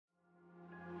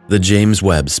The James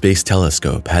Webb Space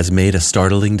Telescope has made a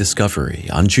startling discovery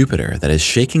on Jupiter that is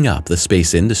shaking up the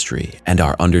space industry and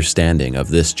our understanding of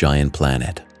this giant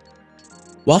planet.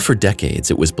 While for decades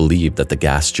it was believed that the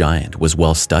gas giant was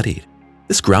well studied,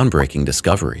 this groundbreaking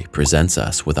discovery presents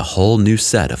us with a whole new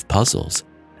set of puzzles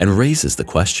and raises the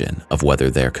question of whether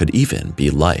there could even be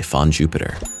life on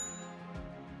Jupiter.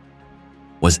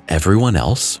 Was everyone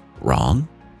else wrong?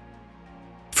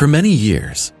 For many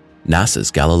years, NASA's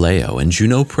Galileo and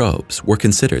Juno probes were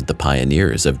considered the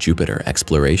pioneers of Jupiter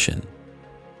exploration.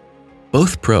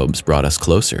 Both probes brought us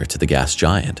closer to the gas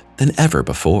giant than ever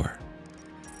before.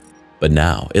 But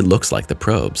now it looks like the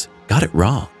probes got it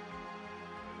wrong.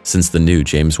 Since the new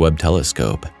James Webb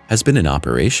Telescope has been in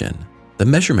operation, the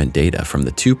measurement data from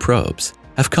the two probes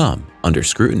have come under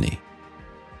scrutiny.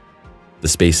 The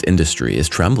space industry is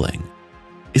trembling.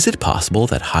 Is it possible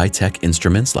that high-tech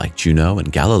instruments like Juno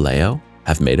and Galileo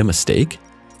have made a mistake?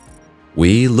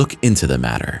 We look into the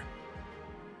matter.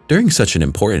 During such an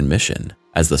important mission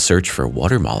as the search for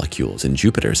water molecules in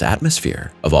Jupiter's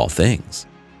atmosphere, of all things,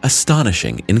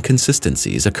 astonishing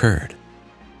inconsistencies occurred.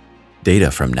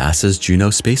 Data from NASA's Juno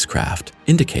spacecraft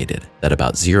indicated that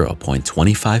about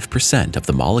 0.25% of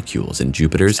the molecules in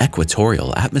Jupiter's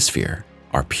equatorial atmosphere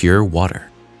are pure water.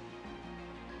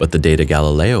 But the data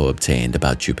Galileo obtained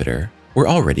about Jupiter were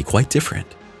already quite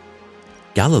different.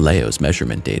 Galileo's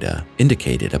measurement data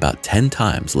indicated about 10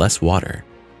 times less water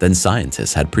than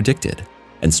scientists had predicted,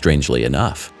 and strangely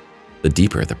enough, the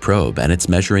deeper the probe and its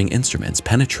measuring instruments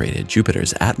penetrated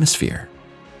Jupiter's atmosphere,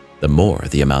 the more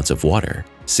the amounts of water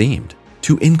seemed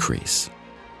to increase.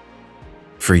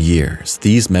 For years,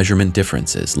 these measurement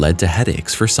differences led to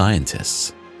headaches for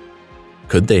scientists.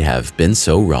 Could they have been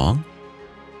so wrong?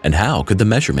 And how could the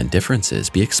measurement differences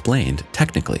be explained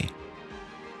technically?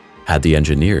 Had the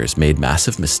engineers made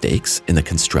massive mistakes in the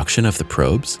construction of the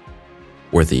probes?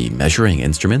 Were the measuring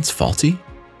instruments faulty?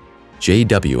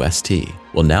 JWST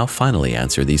will now finally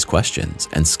answer these questions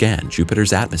and scan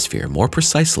Jupiter's atmosphere more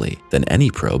precisely than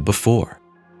any probe before.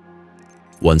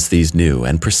 Once these new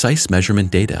and precise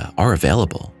measurement data are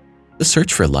available, the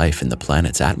search for life in the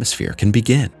planet's atmosphere can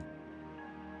begin.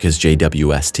 Because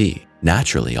JWST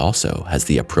naturally also has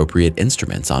the appropriate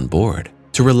instruments on board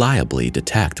to reliably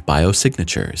detect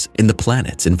biosignatures in the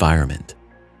planet's environment.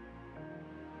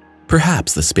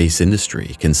 Perhaps the space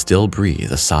industry can still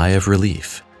breathe a sigh of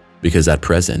relief, because at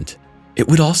present, it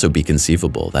would also be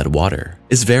conceivable that water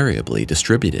is variably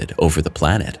distributed over the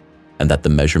planet and that the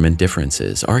measurement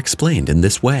differences are explained in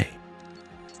this way.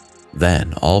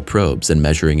 Then all probes and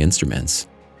measuring instruments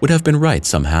would have been right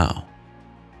somehow.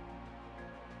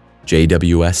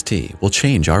 JWST will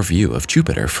change our view of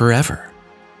Jupiter forever.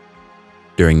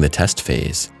 During the test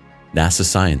phase, NASA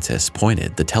scientists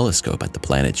pointed the telescope at the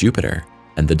planet Jupiter,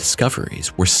 and the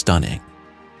discoveries were stunning.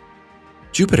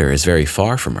 Jupiter is very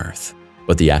far from Earth,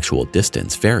 but the actual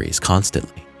distance varies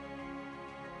constantly.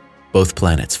 Both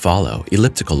planets follow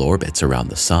elliptical orbits around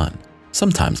the Sun,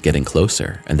 sometimes getting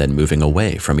closer and then moving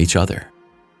away from each other.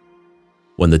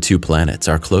 When the two planets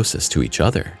are closest to each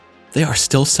other, they are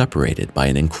still separated by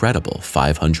an incredible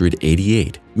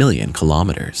 588 million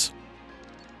kilometers.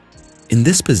 In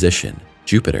this position,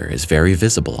 Jupiter is very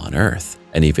visible on Earth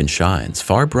and even shines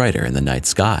far brighter in the night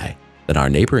sky than our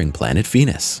neighboring planet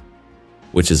Venus,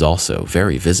 which is also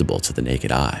very visible to the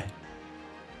naked eye.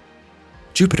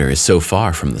 Jupiter is so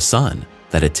far from the Sun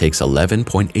that it takes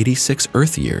 11.86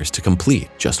 Earth years to complete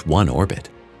just one orbit.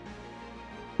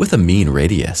 With a mean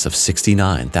radius of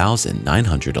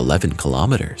 69,911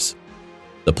 kilometers,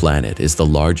 the planet is the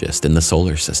largest in the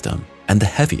solar system and the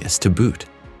heaviest to boot.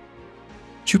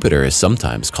 Jupiter is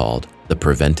sometimes called the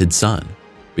prevented sun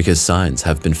because signs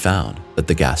have been found that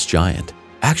the gas giant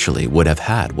actually would have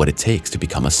had what it takes to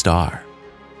become a star.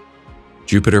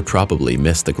 Jupiter probably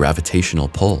missed the gravitational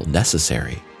pull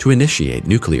necessary to initiate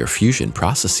nuclear fusion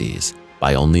processes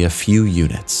by only a few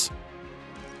units.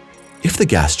 If the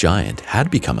gas giant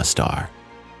had become a star,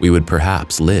 we would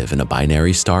perhaps live in a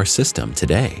binary star system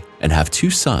today and have two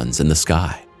suns in the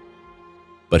sky.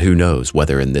 But who knows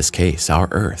whether in this case our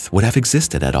Earth would have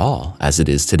existed at all as it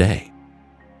is today.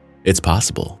 It's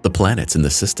possible the planets in the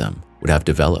system would have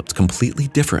developed completely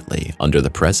differently under the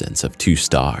presence of two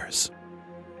stars.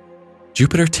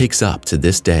 Jupiter takes up to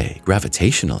this day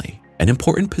gravitationally an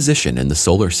important position in the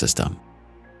solar system.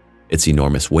 Its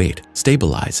enormous weight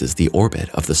stabilizes the orbit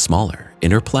of the smaller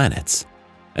inner planets.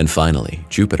 And finally,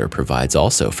 Jupiter provides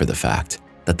also for the fact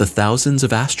that the thousands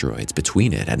of asteroids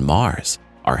between it and Mars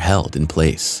are held in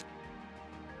place.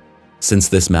 Since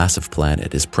this massive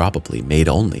planet is probably made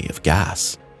only of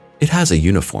gas, it has a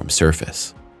uniform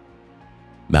surface.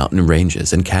 Mountain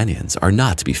ranges and canyons are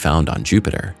not to be found on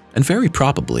Jupiter, and very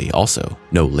probably also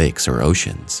no lakes or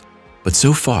oceans. But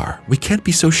so far, we can't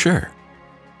be so sure.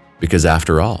 Because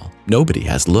after all, nobody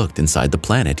has looked inside the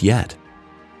planet yet.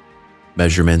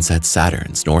 Measurements at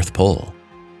Saturn's North Pole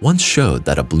once showed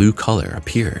that a blue color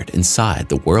appeared inside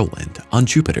the whirlwind on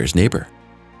Jupiter's neighbor.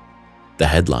 The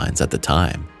headlines at the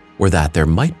time were that there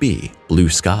might be blue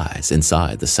skies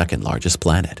inside the second largest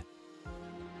planet.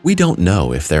 We don't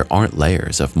know if there aren't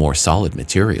layers of more solid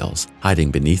materials hiding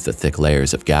beneath the thick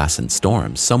layers of gas and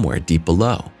storms somewhere deep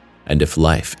below, and if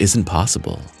life isn't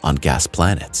possible on gas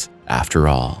planets after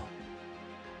all.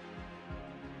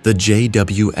 The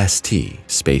JWST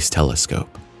Space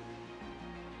Telescope.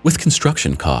 With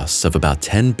construction costs of about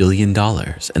 $10 billion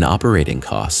and operating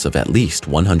costs of at least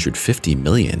 $150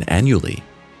 million annually,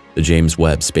 the James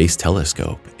Webb Space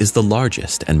Telescope is the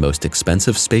largest and most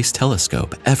expensive space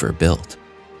telescope ever built.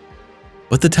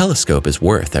 But the telescope is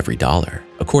worth every dollar,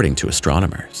 according to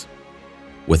astronomers.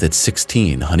 With its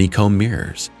 16 honeycomb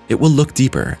mirrors, it will look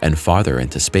deeper and farther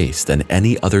into space than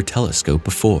any other telescope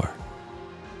before.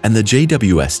 And the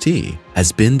JWST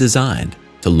has been designed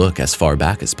to look as far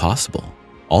back as possible,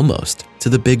 almost to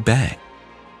the Big Bang.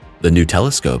 The new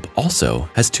telescope also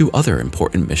has two other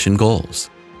important mission goals: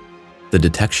 the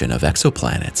detection of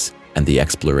exoplanets and the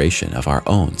exploration of our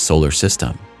own solar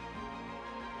system.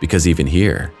 Because even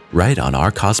here, right on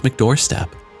our cosmic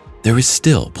doorstep, there is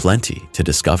still plenty to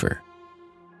discover.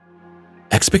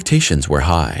 Expectations were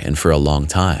high, and for a long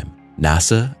time,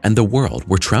 NASA and the world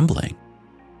were trembling.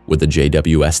 Would the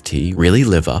JWST really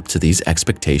live up to these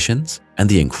expectations and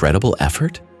the incredible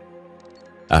effort?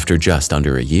 After just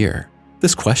under a year,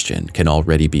 this question can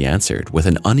already be answered with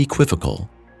an unequivocal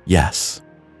yes.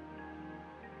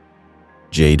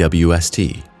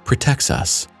 JWST protects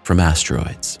us from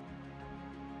asteroids.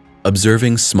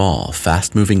 Observing small,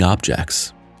 fast-moving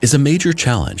objects is a major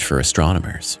challenge for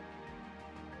astronomers.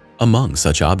 Among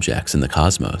such objects in the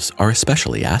cosmos are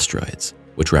especially asteroids,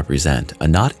 which represent a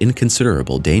not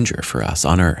inconsiderable danger for us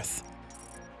on Earth.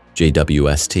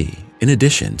 JWST, in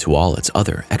addition to all its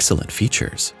other excellent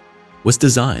features, was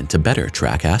designed to better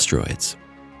track asteroids.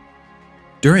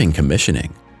 During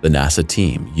commissioning, the NASA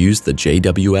team used the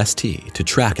JWST to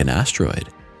track an asteroid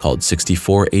called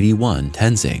 6481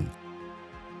 Tenzing.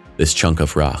 This chunk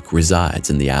of rock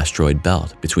resides in the asteroid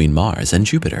belt between Mars and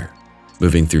Jupiter,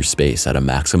 moving through space at a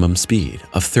maximum speed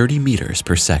of 30 meters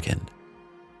per second.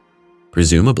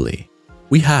 Presumably,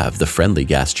 we have the friendly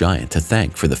gas giant to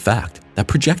thank for the fact that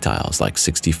projectiles like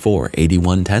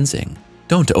 6481 Tenzing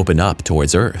don't open up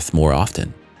towards Earth more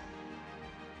often.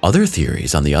 Other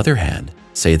theories, on the other hand,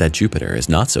 say that Jupiter is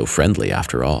not so friendly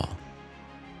after all.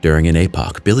 During an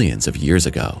epoch billions of years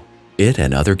ago, it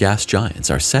and other gas giants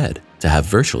are said to have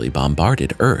virtually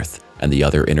bombarded Earth and the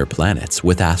other inner planets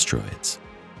with asteroids.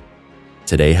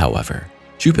 Today, however,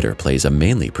 Jupiter plays a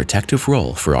mainly protective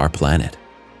role for our planet.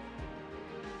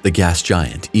 The gas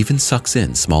giant even sucks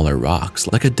in smaller rocks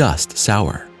like a dust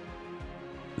shower.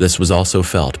 This was also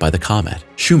felt by the comet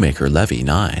Shoemaker-Levy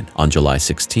 9 on July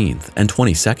 16th and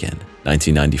 22nd,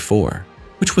 1994,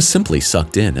 which was simply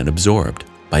sucked in and absorbed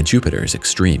by Jupiter's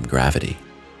extreme gravity.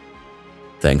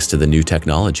 Thanks to the new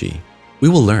technology, we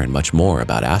will learn much more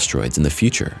about asteroids in the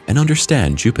future and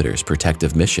understand Jupiter's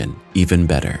protective mission even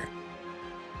better.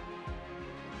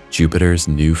 Jupiter's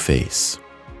new face.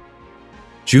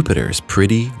 Jupiter's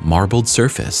pretty, marbled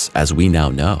surface, as we now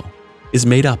know, is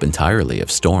made up entirely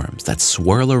of storms that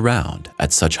swirl around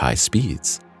at such high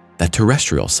speeds that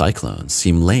terrestrial cyclones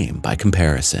seem lame by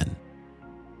comparison.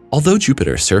 Although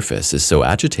Jupiter's surface is so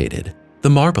agitated, the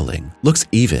marbling looks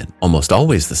even, almost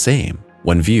always the same,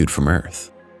 when viewed from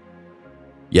Earth.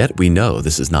 Yet we know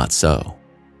this is not so.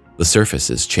 The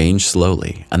surfaces change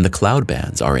slowly and the cloud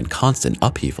bands are in constant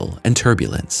upheaval and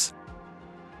turbulence.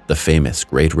 The famous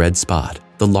Great Red Spot,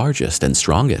 the largest and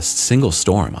strongest single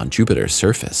storm on Jupiter's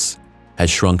surface, has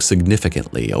shrunk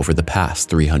significantly over the past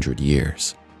 300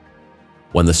 years.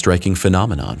 When the striking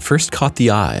phenomenon first caught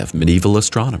the eye of medieval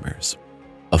astronomers,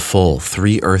 a full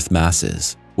 3 Earth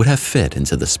masses would have fit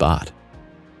into the spot.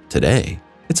 Today,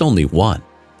 it's only 1.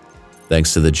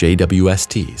 Thanks to the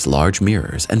JWST's large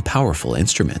mirrors and powerful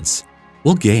instruments,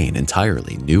 we'll gain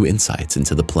entirely new insights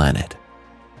into the planet.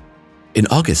 In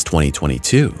August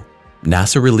 2022,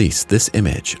 NASA released this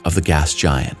image of the gas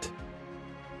giant.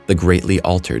 The greatly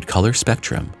altered color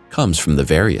spectrum comes from the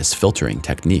various filtering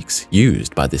techniques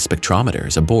used by the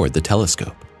spectrometers aboard the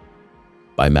telescope.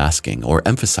 By masking or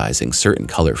emphasizing certain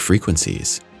color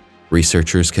frequencies,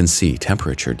 researchers can see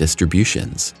temperature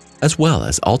distributions as well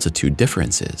as altitude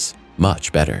differences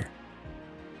much better.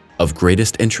 Of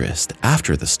greatest interest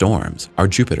after the storms are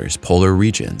Jupiter's polar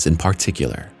regions in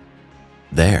particular.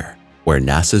 There, where where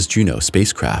NASA's Juno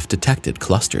spacecraft detected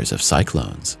clusters of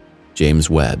cyclones, James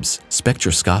Webb's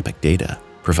spectroscopic data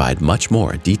provide much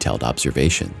more detailed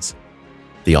observations.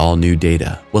 The all-new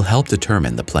data will help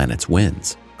determine the planet's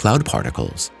winds, cloud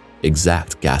particles,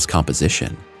 exact gas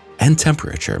composition, and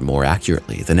temperature more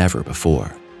accurately than ever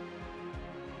before.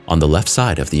 On the left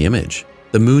side of the image,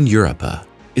 the moon Europa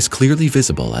is clearly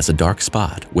visible as a dark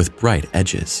spot with bright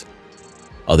edges.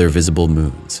 Other visible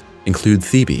moons include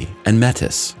Thebe and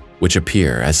Metis, which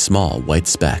appear as small white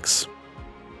specks.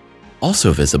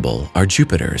 Also visible are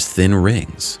Jupiter's thin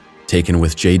rings, taken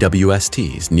with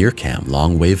JWST's NIRCam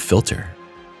long-wave filter.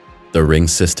 The ring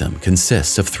system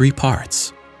consists of 3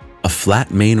 parts: a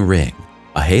flat main ring,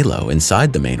 a halo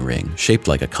inside the main ring shaped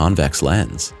like a convex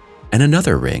lens, and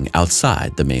another ring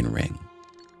outside the main ring.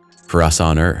 For us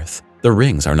on Earth, the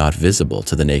rings are not visible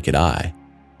to the naked eye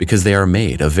because they are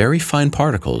made of very fine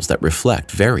particles that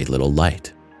reflect very little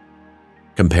light.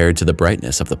 Compared to the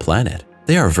brightness of the planet,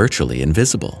 they are virtually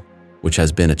invisible, which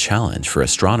has been a challenge for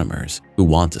astronomers who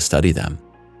want to study them.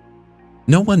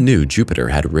 No one knew Jupiter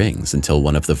had rings until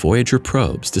one of the Voyager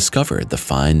probes discovered the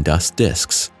fine dust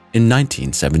disks in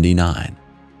 1979.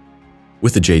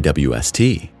 With the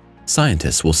JWST,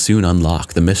 scientists will soon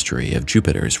unlock the mystery of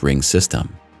Jupiter's ring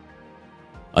system.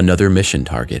 Another mission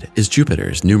target is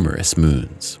Jupiter's numerous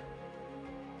moons.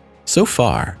 So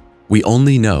far, we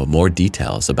only know more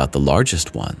details about the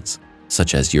largest ones,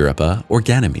 such as Europa or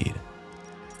Ganymede.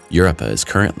 Europa is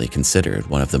currently considered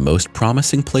one of the most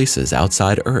promising places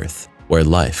outside Earth where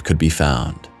life could be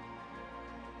found.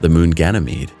 The moon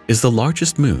Ganymede is the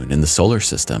largest moon in the solar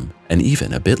system and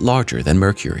even a bit larger than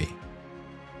Mercury.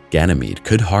 Ganymede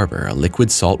could harbor a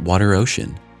liquid saltwater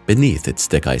ocean beneath its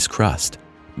thick ice crust,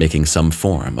 making some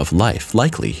form of life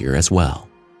likely here as well.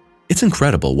 It's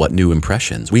incredible what new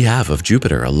impressions we have of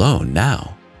Jupiter alone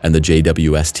now, and the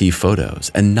JWST photos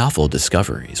and novel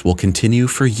discoveries will continue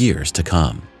for years to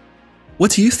come.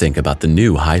 What do you think about the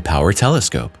new high-power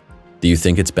telescope? Do you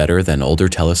think it's better than older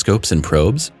telescopes and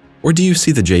probes? Or do you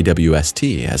see the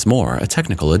JWST as more a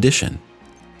technical addition?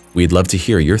 We'd love to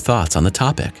hear your thoughts on the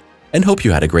topic and hope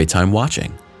you had a great time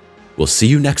watching. We'll see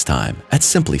you next time at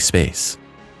Simply Space.